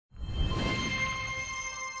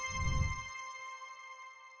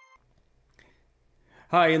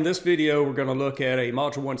Hi, in this video we're going to look at a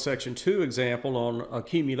Module 1 Section 2 example on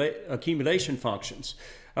accumulation functions.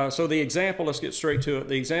 So the example, let's get straight to it.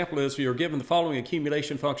 The example is you're given the following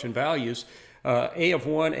accumulation function values. A of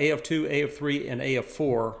 1, A of 2, A of 3, and A of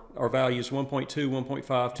 4 are values 1.2,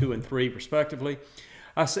 1.5, 2, and 3 respectively.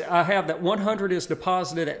 I have that 100 is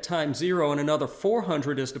deposited at time 0 and another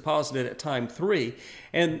 400 is deposited at time 3.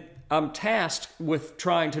 And I'm tasked with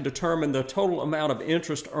trying to determine the total amount of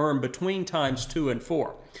interest earned between times 2 and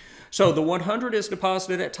 4. So the 100 is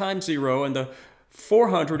deposited at time 0 and the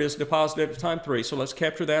 400 is deposited at time 3. So let's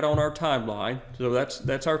capture that on our timeline. So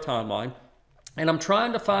that's our timeline. And I'm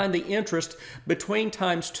trying to find the interest between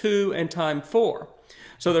times 2 and time 4.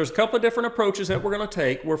 So there's a couple of different approaches that we're going to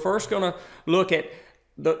take. We're first going to look at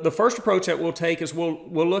the first approach that we'll take is we'll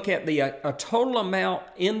look at the a total amount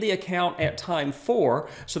in the account at time 4.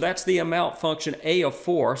 So that's the amount function A of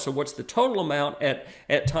 4. So what's the total amount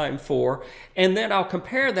at time 4? And then I'll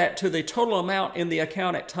compare that to the total amount in the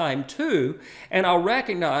account at time 2. And I'll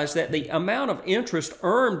recognize that the amount of interest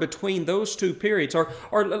earned between those two periods, or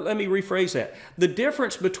let me rephrase that. The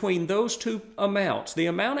difference between those two amounts, the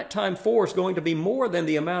amount at time 4 is going to be more than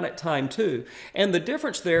the amount at time 2. And the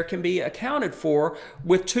difference there can be accounted for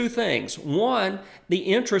with two things. One, the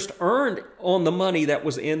interest earned on the money that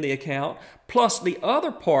was in the account, plus the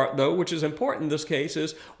other part, though, which is important in this case,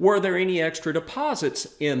 is were there any extra deposits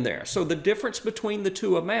in there? So the difference between the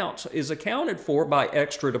two amounts is accounted for by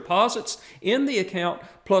extra deposits in the account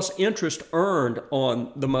plus interest earned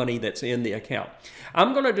on the money that's in the account.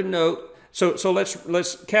 I'm going to denote, so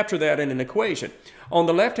let's capture that in an equation. On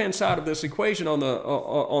the left-hand side of this equation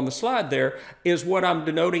on the slide there is what I'm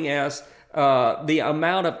denoting as the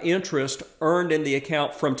amount of interest earned in the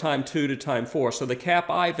account from time 2 to time 4. So the cap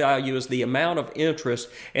I value is the amount of interest,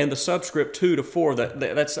 and the subscript 2 to 4,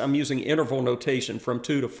 that's I'm using interval notation from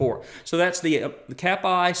 2 to 4. So that's the cap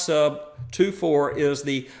I sub 2, 4 is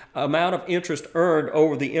the amount of interest earned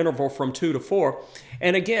over the interval from 2 to 4.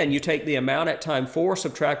 And again, you take the amount at time 4,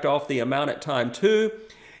 subtract off the amount at time 2.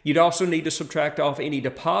 You'd also need to subtract off any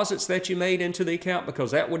deposits that you made into the account because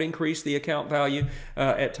that would increase the account value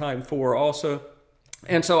at time 4 also.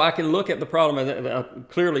 And so I can look at the problem and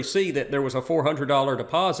clearly see that there was a $400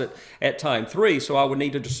 deposit at time 3, so I would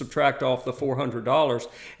need to subtract off the $400.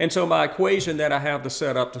 And so my equation that I have to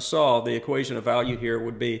set up to solve, the equation of value here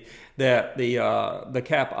would be that the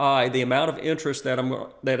cap I, the amount of interest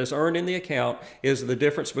that is earned in the account, is the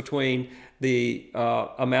difference between the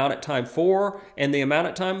amount at time 4 and the amount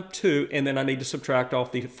at time 2, and then I need to subtract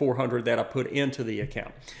off the 400 that I put into the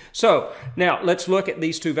account. So now let's look at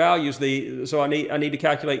these two values. So I need to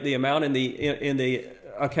calculate the amount in the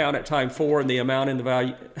account at time 4 and the amount in the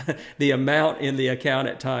value the amount in the account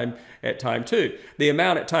at time 2. The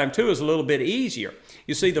amount at time 2 is a little bit easier.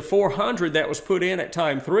 You see, the 400 that was put in at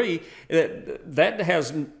time 3,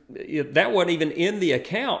 that wasn't even in the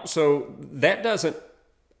account, so that doesn't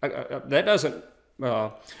add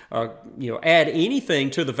anything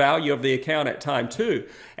to the value of the account at time 2.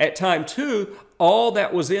 At time 2, all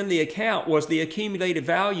that was in the account was the accumulated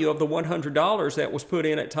value of the $100 that was put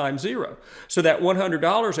in at time 0. So that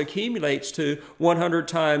 $100 accumulates to 100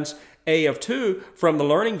 times A of 2 from the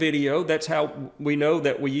learning video. That's how we know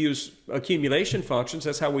that we use accumulation functions.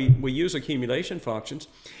 That's how we use accumulation functions.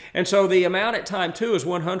 And so the amount at time 2 is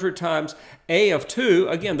 100 times A of 2.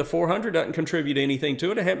 Again, the 400 doesn't contribute anything to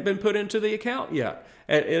it. It hadn't been put into the account yet.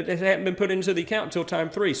 It hadn't been put into the account until time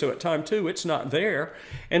 3. So at time 2, it's not there.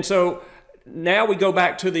 And so now we go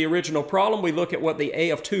back to the original problem. We look at what the A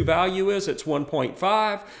of 2 value is. It's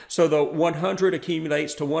 1.5. So the 100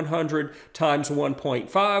 accumulates to 100 times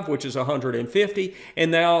 1.5, which is 150. And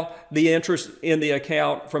now the interest in the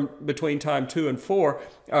account from between time 2 and 4,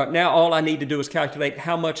 now all I need to do is calculate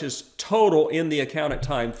how much is total in the account at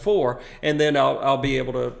time 4, and then I'll be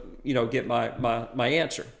able to get my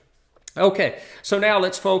answer. Okay, so now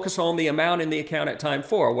let's focus on the amount in the account at time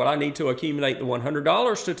 4. Well, I need to accumulate the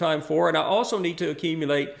 $100 to time 4, and I also need to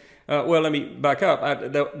accumulate, well, let me back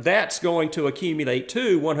up. That's going to accumulate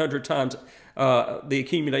to 100 times the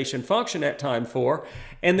accumulation function at time 4.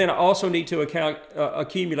 And then I also need to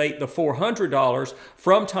accumulate the $400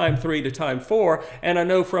 from time 3 to time 4. And I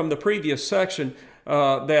know from the previous section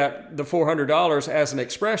that the $400 as an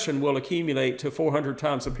expression will accumulate to 400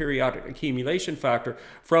 times the periodic accumulation factor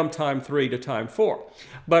from time 3 to time 4.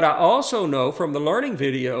 But I also know from the learning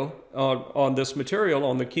video on this material,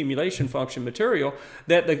 on the accumulation function material,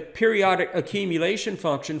 that the periodic accumulation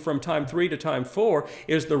function from time 3 to time 4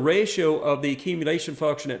 is the ratio of the accumulation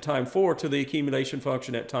function at time 4 to the accumulation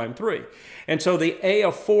function at time 3. And so the A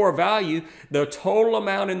of 4 value, the total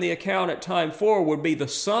amount in the account at time 4 would be the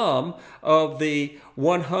sum of the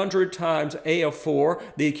 100 times A of 4,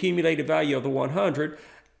 the accumulated value of the 100,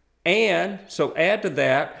 and so add to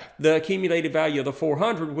that the accumulated value of the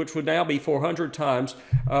 400, which would now be 400 times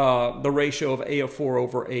the ratio of A of 4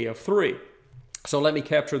 over A of 3. So let me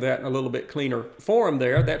capture that in a little bit cleaner form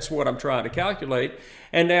there. That's what I'm trying to calculate.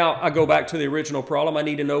 And now I go back to the original problem. I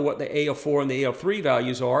need to know what the A of 4 and the A of 3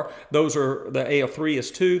 values are. Those are, the A of 3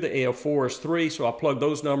 is 2, the A of 4 is 3. So I'll plug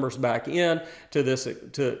those numbers back in to this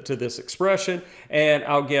expression, and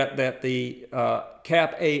I'll get that the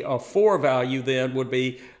cap A of 4 value then would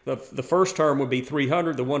be, the first term would be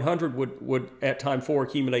 300. The 100 would at time 4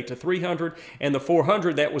 accumulate to 300, and the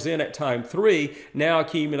 400 that was in at time 3 now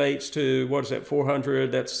accumulates to, what is that,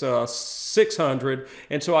 400? That's 600,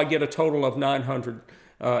 and so I get a total of 900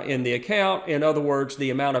 in the account. In other words,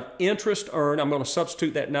 the amount of interest earned, I'm going to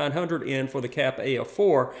substitute that 900 in for the cap A of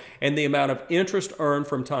 4, and the amount of interest earned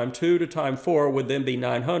from time 2 to time 4 would then be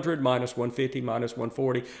 900 minus 150 minus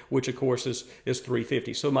 140, which of course is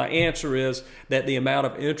 350. So my answer is that the amount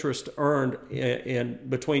of interest earned in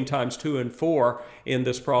between times 2 and 4 in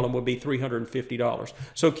this problem would be $350.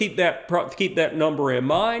 So keep that number in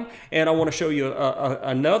mind, and I want to show you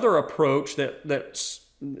another approach that's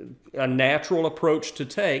a natural approach to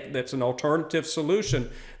take, that's an alternative solution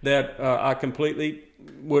that I completely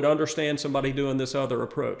would understand somebody doing this other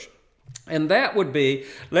approach. And that would be,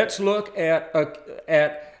 let's look at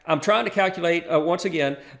I'm trying to calculate, once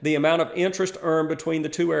again, the amount of interest earned between the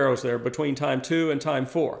two arrows there, between time 2 and time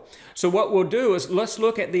 4. So what we'll do is let's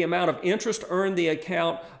look at the amount of interest earned the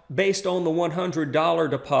account based on the $100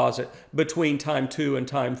 deposit between time 2 and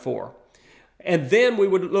time 4. And then we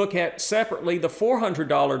would look at separately the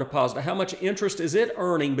 $400 deposit. How much interest is it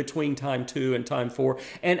earning between time 2 and time 4?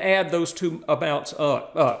 And add those two amounts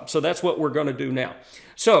up. So that's what we're going to do now.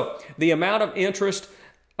 So the amount of interest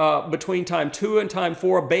between time 2 and time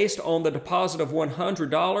 4 based on the deposit of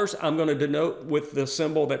 $100, I'm going to denote with the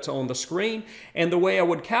symbol that's on the screen. And the way I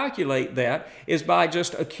would calculate that is by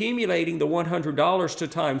just accumulating the $100 to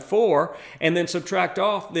time 4 and then subtract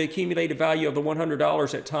off the accumulated value of the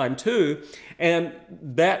 $100 at time 2. And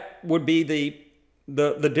that would be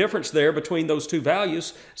the difference there between those two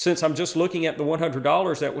values. Since I'm just looking at the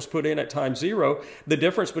 $100 that was put in at time 0, the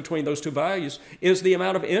difference between those two values is the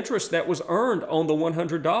amount of interest that was earned on the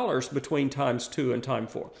 $100 between times 2 and time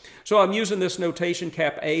 4. So I'm using this notation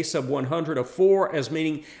cap A sub 100 of 4 as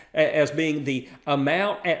being the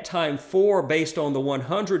amount at time 4 based on the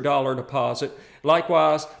 $100 deposit.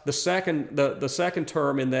 Likewise, the second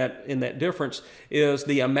term in that difference is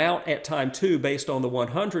the amount at time 2 based on the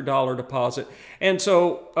 $100 deposit. And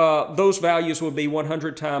so those values would be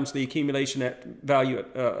 100 times the accumulation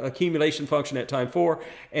function at time 4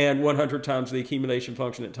 and 100 times the accumulation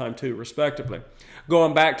function at time 2, respectively.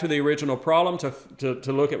 Going back to the original problem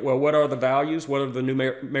to look at, well, what are the values? What are the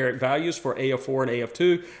numeric values for A of 4 and A of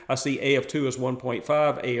 2? I see A of 2 is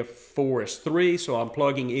 1.5, A of 4 is 3, so I'm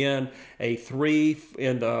plugging in a 3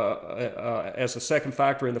 in the as a second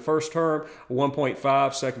factor in the first term,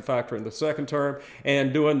 1.5 second factor in the second term,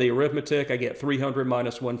 and doing the arithmetic, I get 300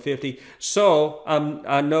 minus 150. So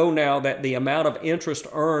I know now that the amount of interest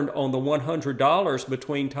earned on the $100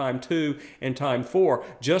 between time 2 and time 4,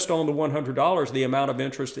 just on the $100, the amount of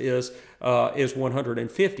interest is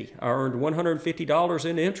 150. I earned $150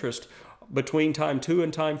 in interest between time 2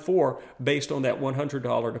 and time 4 based on that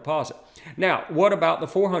 $100 deposit. Now, what about the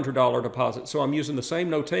 $400 deposit? So I'm using the same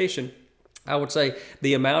notation. I would say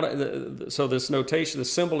the amount, so this notation, the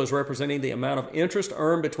symbol is representing the amount of interest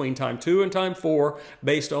earned between time 2 and time 4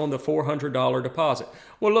 based on the $400 deposit.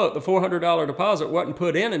 Well, look, the $400 deposit wasn't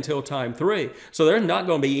put in until time 3. So there's not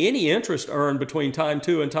going to be any interest earned between time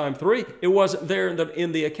 2 and time 3. It wasn't there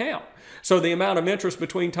in the account. So the amount of interest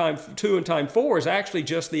between time 2 and time 4 is actually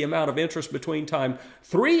just the amount of interest between time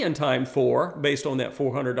 3 and time 4 based on that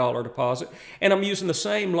 $400 deposit. And I'm using the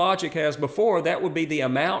same logic as before. That would be the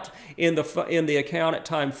amount in the account at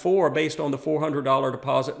time 4 based on the $400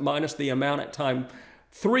 deposit minus the amount at time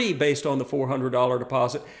 3 based on the $400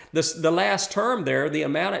 deposit. The last term there, the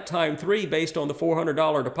amount at time 3 based on the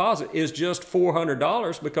 $400 deposit is just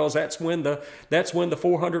 $400 because that's when the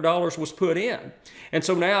 $400 was put in. And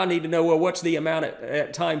so now I need to know, well, what's the amount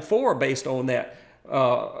at time 4 based on that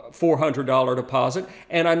 $400 deposit?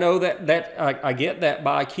 And I know that I get that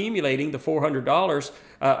by accumulating the $400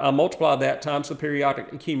 I multiply that times the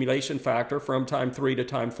periodic accumulation factor from time 3 to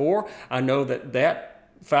time 4. I know that that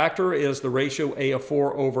factor is the ratio A of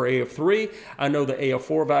 4 over A of 3. I know the A of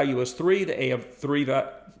 4 value is 3, the A of 3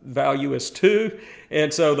 value is 2,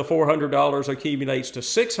 and so the $400 accumulates to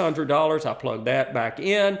 $600. I plug that back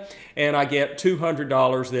in, and I get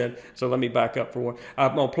 $200 then. So let me back up for one.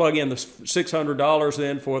 I'm going to plug in the $600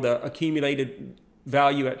 then for the accumulated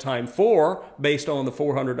value at time 4 based on the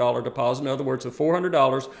 $400 deposit. In other words, the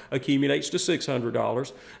 $400 accumulates to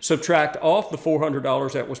 $600. Subtract off the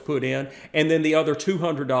 $400 that was put in, and then the other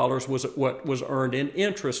 $200 was what was earned in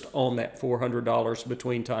interest on that $400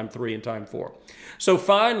 between time 3 and time 4. So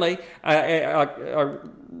finally, recall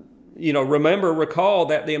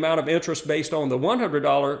that the amount of interest based on the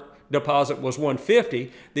 $100 deposit was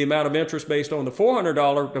 $150. The amount of interest based on the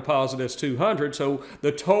 $400 deposit is $200. So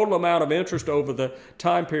the total amount of interest over the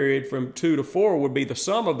time period from 2 to 4 would be the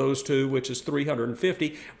sum of those two, which is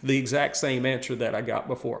 $350, the exact same answer that I got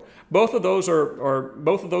before. Both of those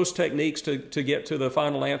both of those techniques to get to the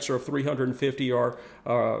final answer of $350 are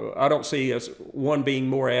I don't see as one being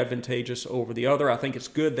more advantageous over the other. I think it's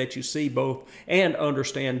good that you see both and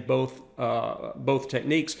understand both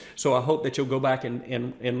techniques. So I hope that you'll go back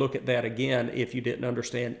and look at that again if you didn't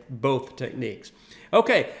understand both techniques.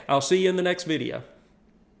 Okay, I'll see you in the next video.